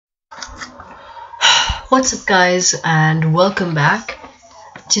What's up guys, and welcome back.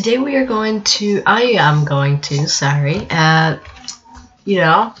 Today I am going to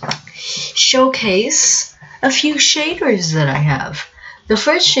showcase a few shaders that I have. The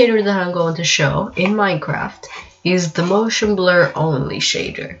first shader that I'm going to show in Minecraft is the motion blur only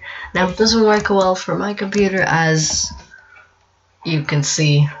shader. Now it doesn't work well for my computer, as you can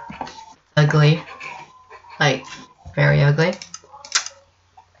see. Ugly, like very ugly.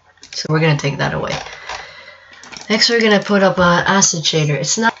 So we're gonna take that away. Next we're gonna put up an acid shader.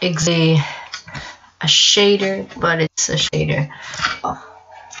 It's not exactly a shader, but it's a shader. Oh,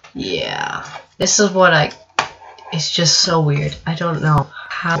 yeah. This is what it's just so weird. I don't know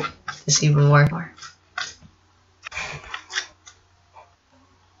how this even works.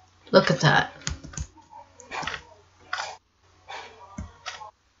 Look at that.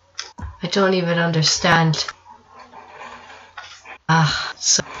 I don't even understand.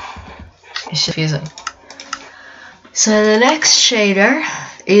 So it's confusing. So the next shader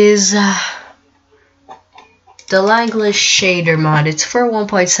is the Langlish shader mod. It's for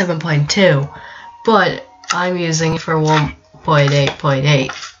 1.7.2, but I'm using it for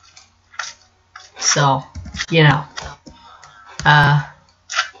 1.8.8. So, you know.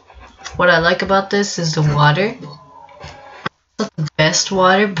 What I like about this is the water. It's not the best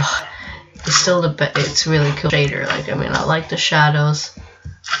water, but it's still it's really cool shader. Like, I mean, I like the shadows.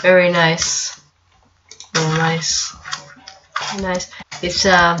 Very nice. Very nice. Nice. It's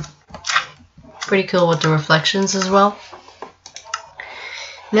pretty cool with the reflections as well.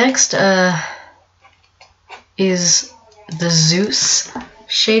 Next is the Zeus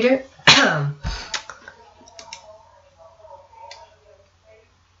shader.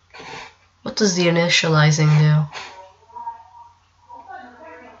 What does the initializing do?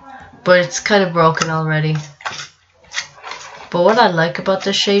 But it's kind of broken already. But what I like about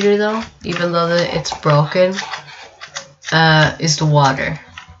this shader though, even though it's broken, is the water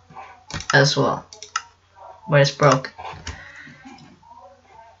as well. But it's broken.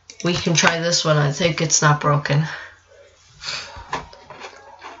 We can try this one. I think it's not broken.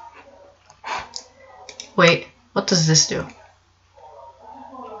 Wait, what does this do?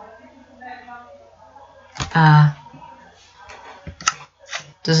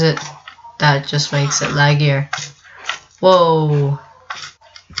 Does it? That just makes it laggier. Whoa.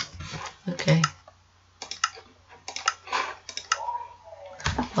 Okay.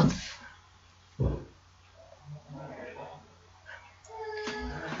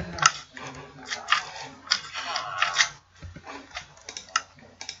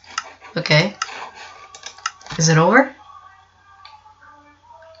 Okay. Is it over?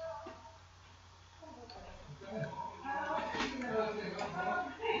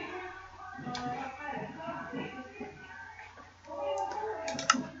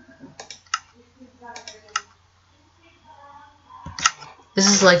 This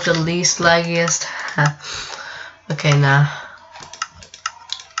is like the least laggiest. Okay, now.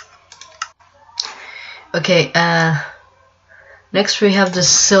 Okay, next we have the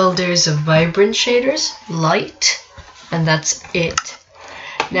Sildur's Vibrant shaders, light, and that's it.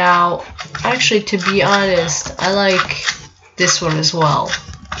 Now, actually, to be honest, I like this one as well,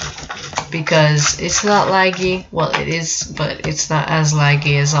 because it's not laggy. Well, it is, but it's not as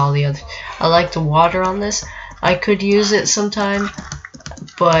laggy as all the others. I like the water on this. I could use it sometime,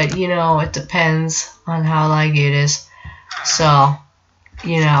 but you know, it depends on how laggy it is. So,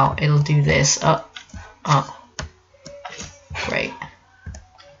 you know, it'll do this. Great.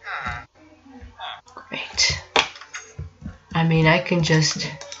 Great. I mean, I can just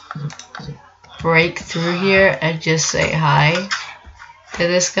break through here and just say hi to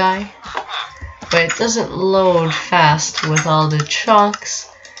this guy, but it doesn't load fast with all the chunks.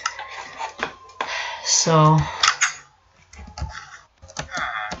 So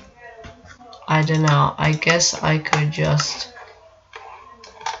I don't know. I guess I could just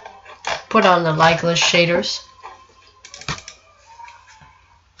put on the Langlish shaders.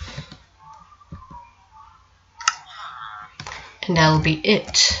 And that'll be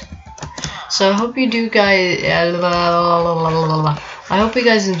it. So I hope you guys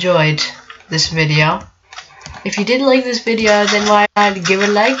enjoyed this video. If you did like this video, then why not give it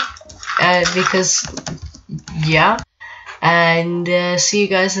a like? Because yeah. And see you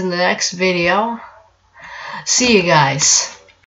guys in the next video. See you guys.